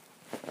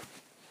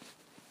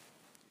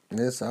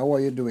Yes, how are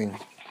you doing?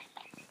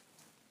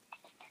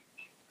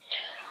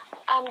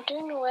 I'm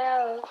doing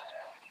well.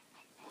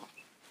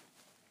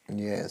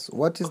 Yes.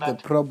 What is the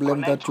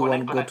problem that you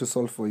want God to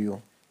solve for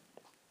you?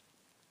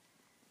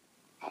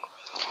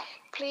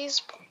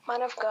 Please,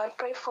 man of God,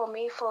 pray for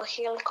me for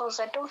healing because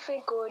I don't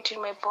feel good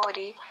in my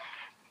body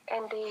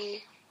and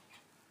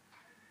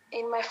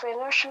in my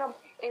financial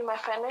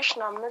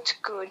I'm not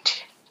good.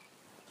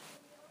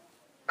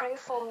 Pray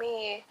for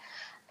me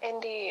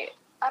and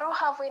I don't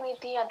have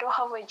anything. I don't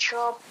have a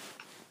job.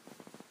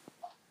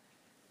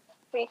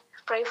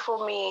 Pray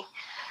for me.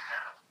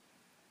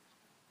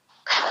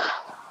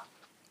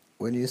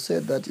 When you say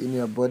that in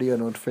your body you're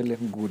not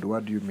feeling good,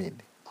 what do you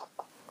mean?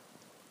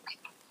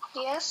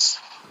 Yes.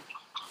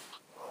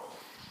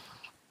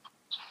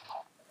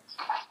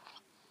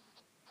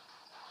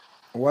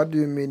 What do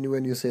you mean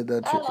when you say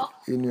that Hello.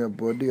 in your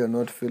body you're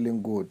not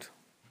feeling good?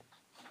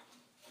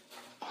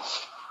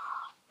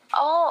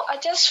 Oh, I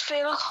just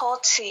feel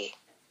hotty.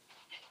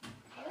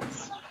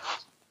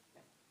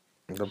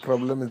 The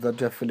problem is that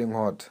you're feeling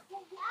hot.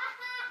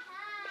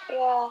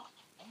 Yeah.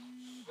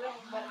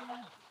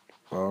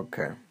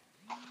 Okay.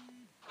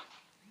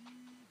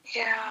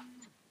 Yeah.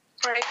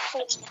 Pray for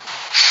me.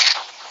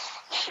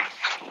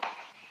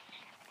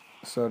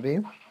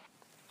 Sorry?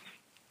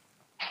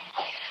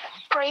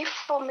 Pray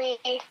for me.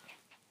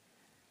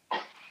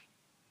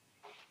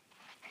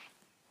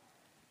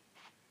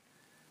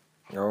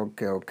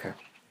 Okay. Okay.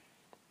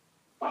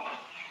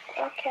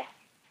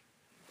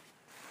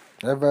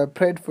 Have I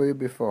prayed for you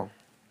before?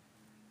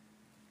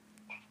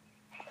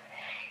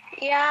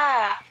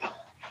 Yeah.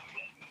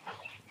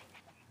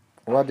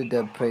 What did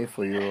I pray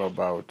for you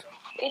about?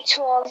 I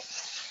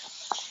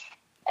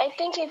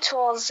think it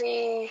was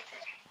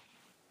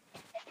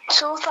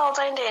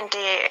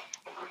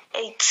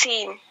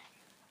 2018.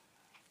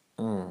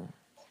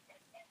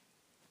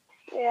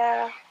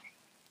 Yeah.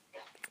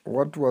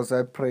 What was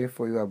I praying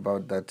for you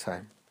about that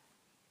time?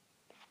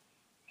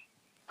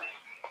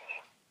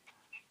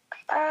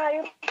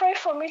 You pray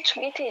for me to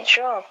get a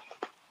job.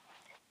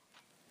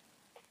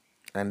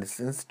 And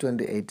since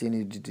 2018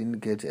 you didn't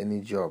get any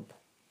job?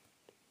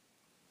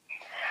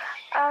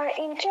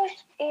 In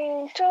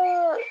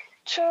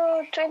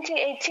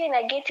 2018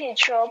 I get a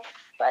job,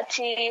 but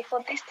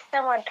for this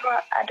time I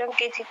don't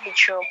get a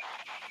job.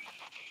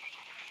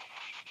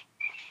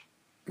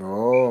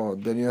 Oh,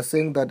 then you're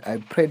saying that I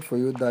prayed for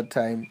you that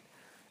time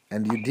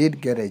and you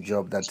did get a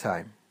job that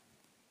time?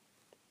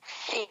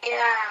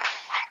 Yeah.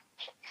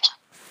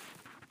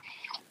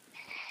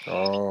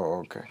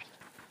 Oh, okay.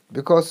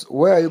 Because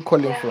where are you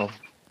calling from?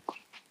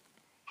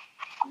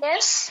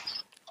 Yes.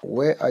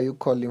 Where are you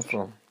calling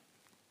from?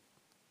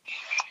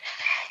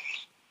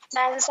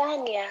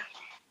 Tanzania.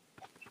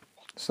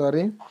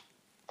 Sorry?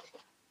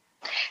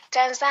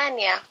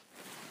 Tanzania.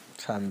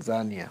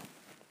 Tanzania.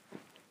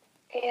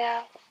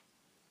 Yeah.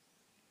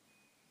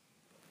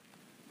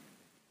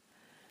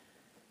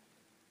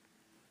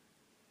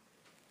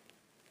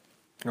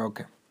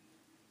 Okay.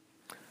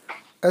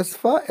 As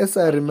far as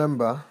I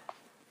remember,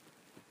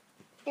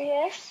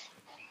 Yes.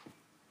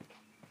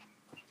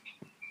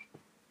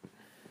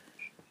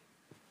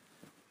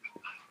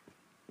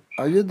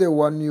 are you the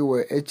one you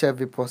were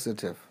HIV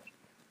positive?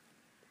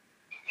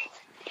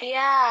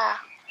 Yeah.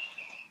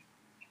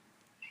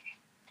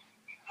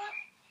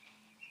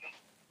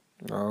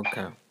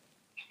 Okay.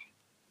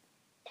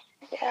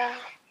 Yeah.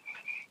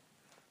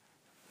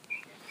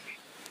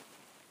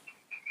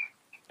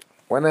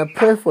 When I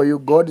pray for you,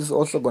 God is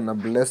also going to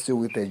bless you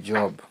with a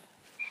job.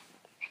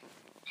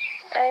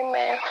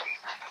 Amen.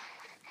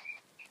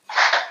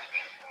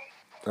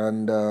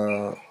 And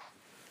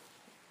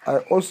I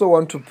also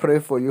want to pray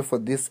for you for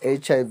this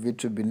HIV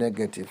to be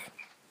negative.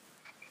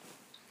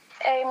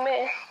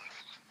 Amen.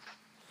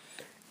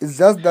 It's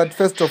just that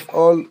first of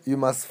all, you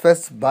must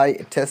first buy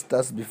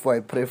testers before I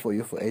pray for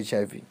you for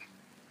HIV.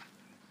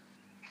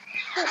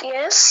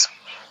 Yes.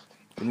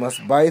 You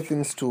must buy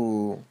things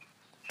to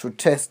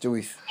test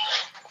with.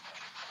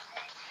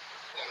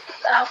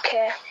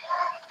 Okay.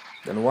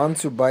 Then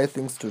once you buy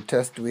things to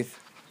test with,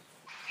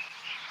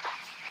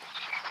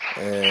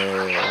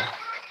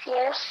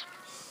 Yes.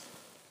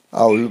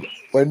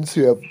 once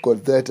you have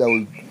got that,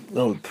 I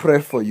will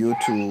pray for you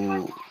to.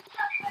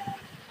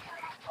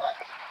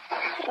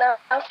 No.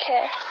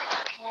 Okay.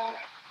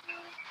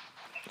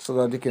 So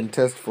that you can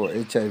test for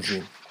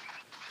HIV.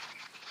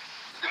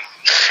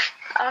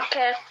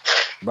 Okay.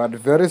 But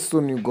very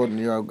soon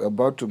you are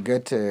about to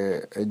get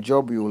a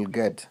job you will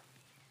get.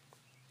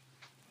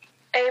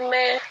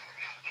 Amen.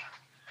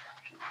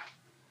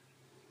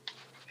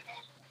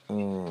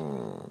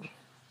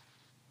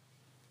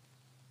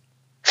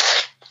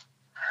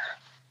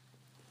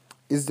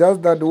 It's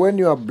just that when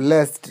you are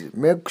blessed,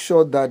 make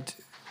sure that,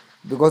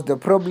 because the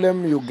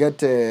problem you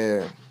get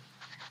a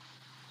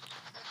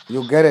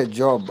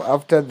job.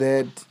 After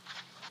that,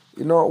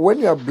 when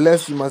you are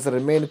blessed, you must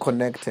remain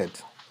connected.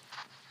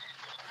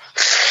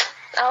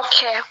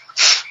 Okay.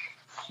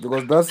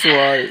 Because that's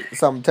why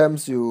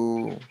sometimes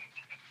you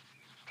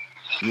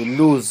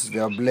lose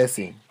their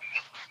blessing.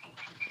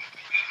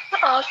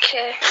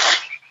 Okay.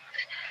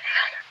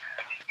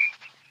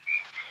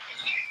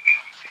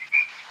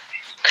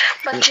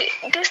 But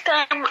this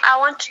time I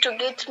want to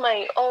get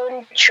my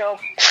own job.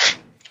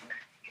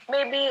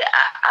 Maybe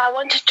I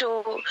wanted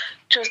to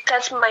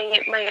start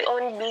my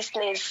own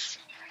business.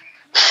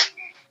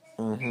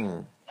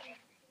 Mm-hmm.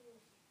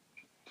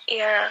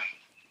 Yeah.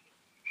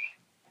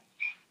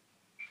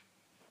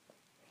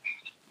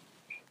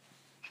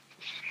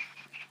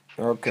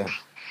 Okay.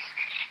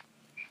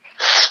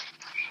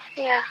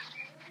 Yeah.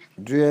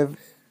 Do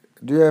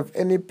you have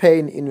any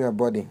pain in your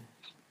body?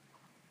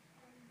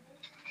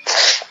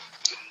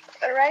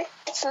 Right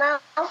now.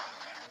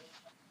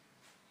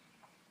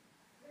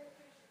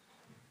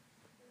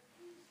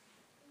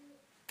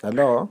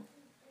 Hello?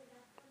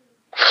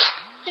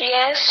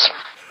 Yes.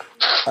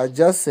 I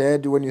just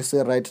said when you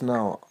say right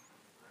now,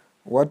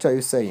 what are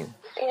you saying?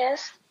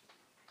 Yes.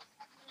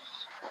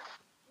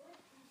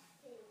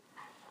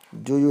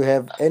 Do you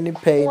have any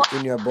pain What?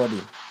 in your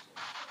body?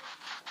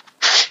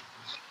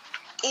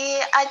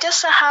 I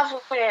just have a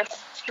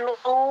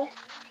flu,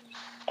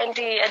 and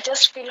I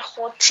just feel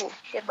hot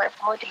in my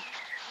body.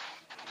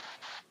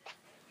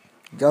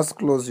 Just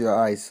close your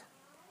eyes.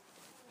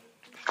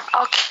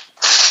 Okay.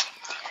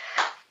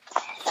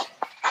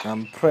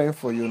 I'm praying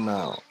for you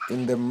now.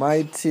 In the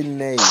mighty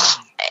name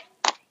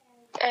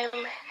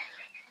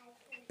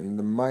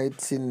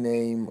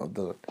of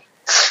the Lord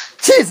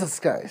Jesus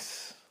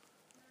Christ.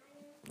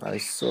 I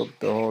soak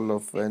the whole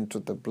of her into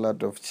the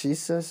blood of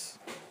Jesus,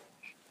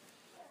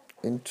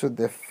 into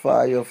the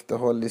fire of the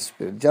Holy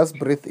Spirit. Just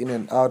breathe in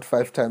and out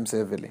 5 times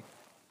heavily.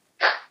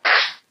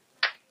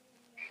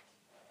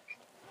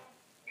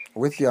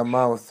 With your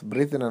mouth,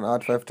 breathe in and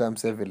out 5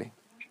 times heavily.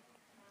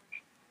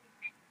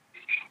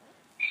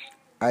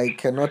 I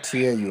cannot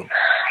hear you.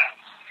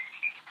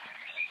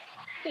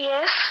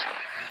 Yes.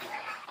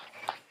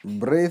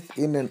 Breathe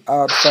in and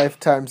out 5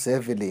 times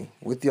heavily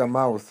with your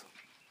mouth.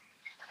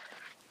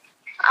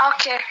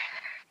 Okay.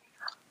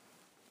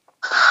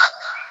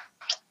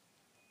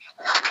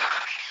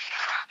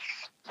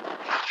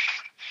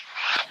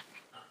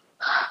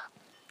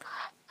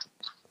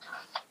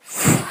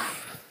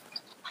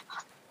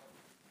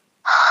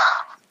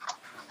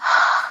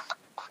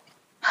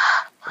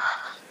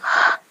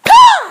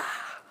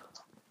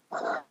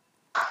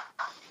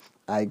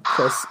 I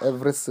curse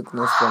every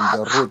sickness from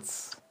the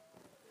roots.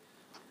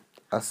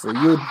 I say,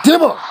 you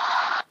demon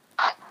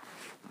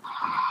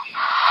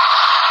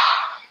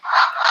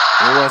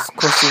who was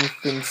causing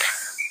things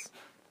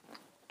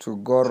to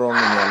go wrong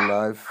in your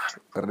life,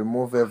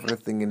 remove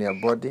everything in your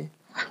body.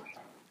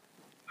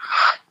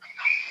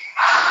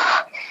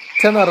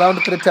 Turn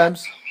around 3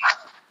 times.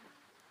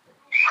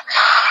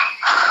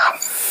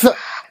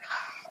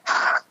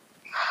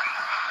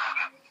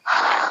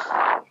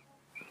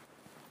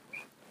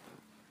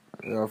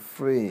 You're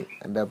free,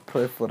 and I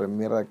pray for a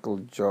miracle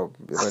job,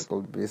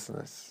 miracle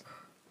business.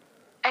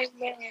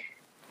 Amen.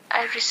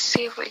 I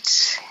receive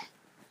it.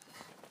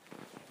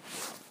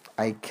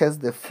 I curse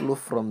the flu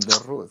from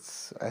the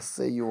roots. I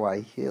say you are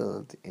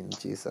healed in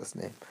Jesus'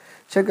 name.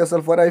 Check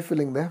yourself. What are you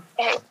feeling there?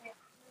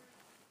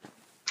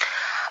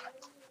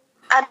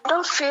 I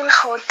don't feel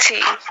hot.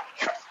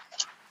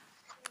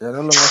 You're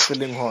no longer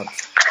feeling hot.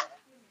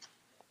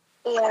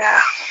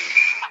 Yeah.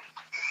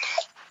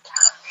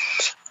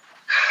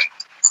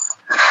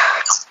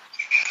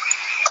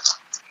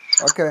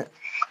 Okay.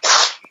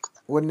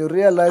 When you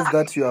realize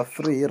that you are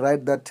free,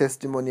 write that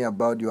testimony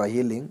about your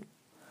healing,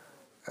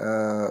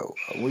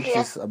 which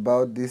is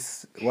about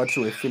this, what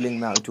you are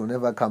feeling now. It will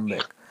never come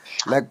back.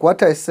 Like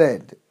what I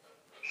said,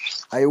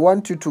 I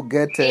want you to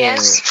get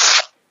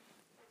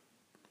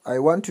I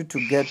want you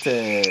to get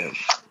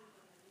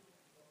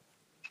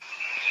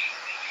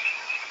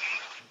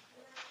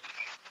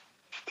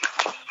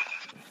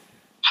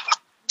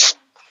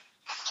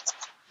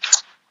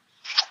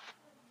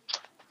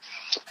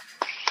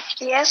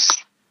Yes.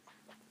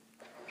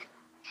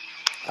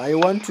 I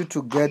want you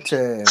to get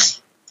I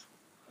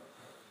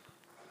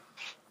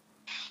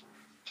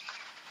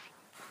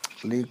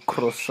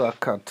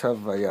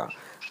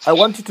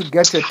want you to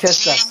get a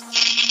testers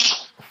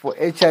for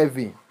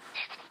HIV.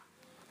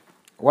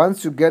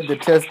 Once you get the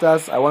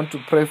testers, I want to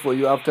pray for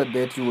you. After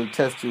that, you will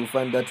test. You will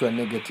find that you are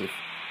negative.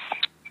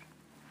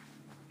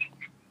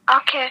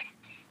 Okay.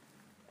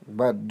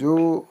 But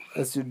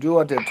as you do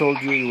what I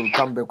told you, you will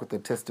come back with a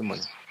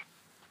testimony.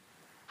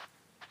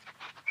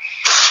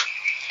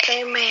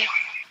 Amen.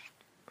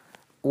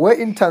 Where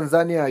in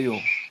Tanzania are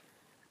you?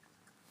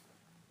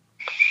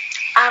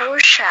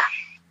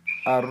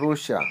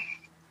 Arusha.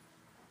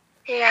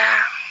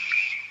 Yeah.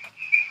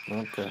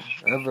 Okay.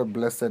 Have a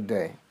blessed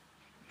day.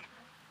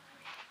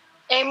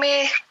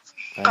 Amen.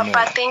 Amen.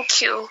 Papa,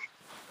 thank you.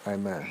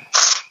 Amen.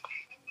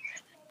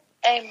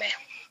 Amen.